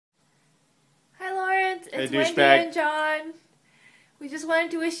it's Wendy and John. We just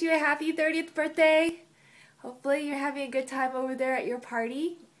wanted to wish you a happy 30th birthday. Hopefully you're having a good time over there at your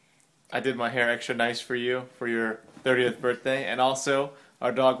party. I did my hair extra nice for you for your 30th birthday, and also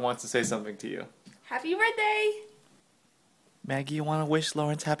our dog wants to say something to you. Happy birthday! Maggie, you want to wish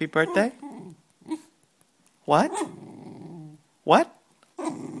Lawrence happy birthday? What? What?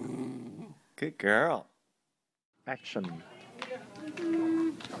 Good girl. Action.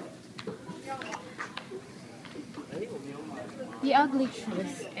 The ugly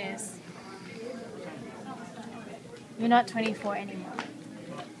truth is, you're not 24 anymore.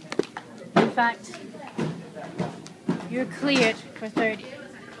 In fact, you're cleared for 30.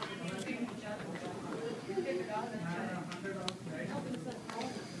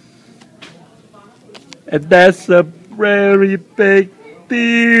 And that's a very big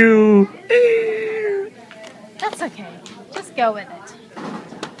deal. That's okay. Just go with it.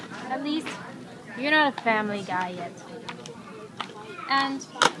 At least, you're not a family guy yet. And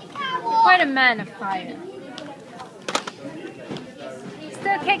you're quite a man of fire.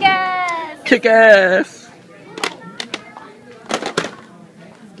 Still kick ass! Kick ass!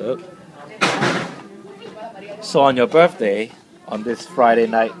 So on your birthday, on this Friday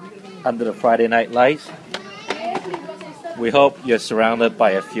night, under the Friday night lights, we hope you're surrounded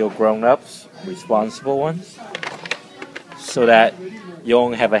by a few grown-ups, responsible ones, so that you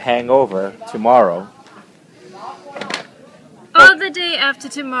won't have a hangover tomorrow. Or the day after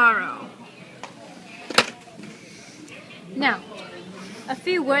tomorrow. Now, a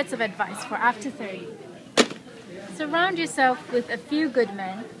few words of advice for after 30. Surround yourself with a few good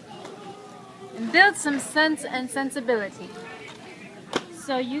men and build some sense and sensibility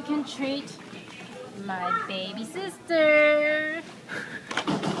so you can treat my baby sister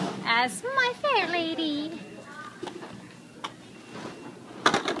as my fair lady.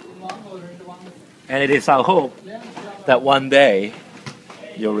 And it is our hope that one day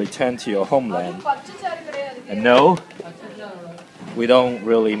you'll return to your homeland. And no, we don't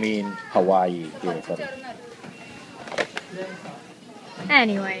really mean Hawaii here, buddy.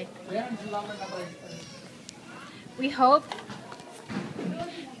 Anyway, we hope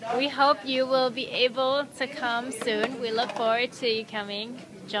you will be able to come soon. We look forward to you coming.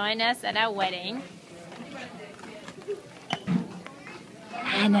 Join us at our wedding.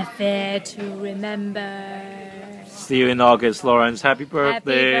 And a fair to remember. See you in August, Lawrence. Happy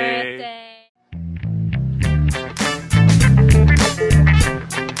birthday. Happy birthday.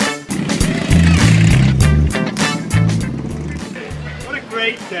 What a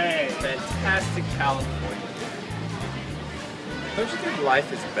great day. Fantastic California. Don't you think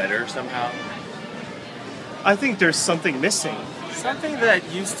life is better somehow? I think there's something missing. Something that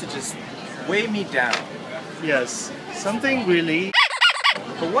used to just weigh me down. Yes, something really...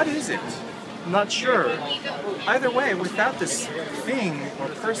 But what is it? Not sure. Either way, without this thing or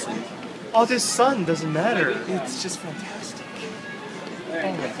person, All this sun doesn't matter. it's just fantastic. Oh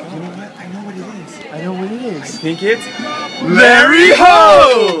my God. You know what? I know what it is. I know what it I is. think it's Larry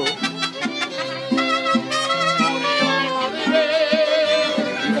Ho!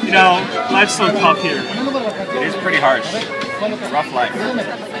 You know, life's so tough here. It is pretty harsh. Rough life.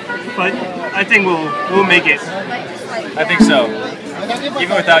 But I think we'll make it. I think so.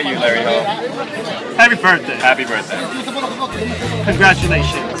 Even without you, Larry Ho. Happy birthday. Happy birthday.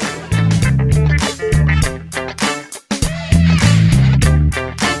 Congratulations.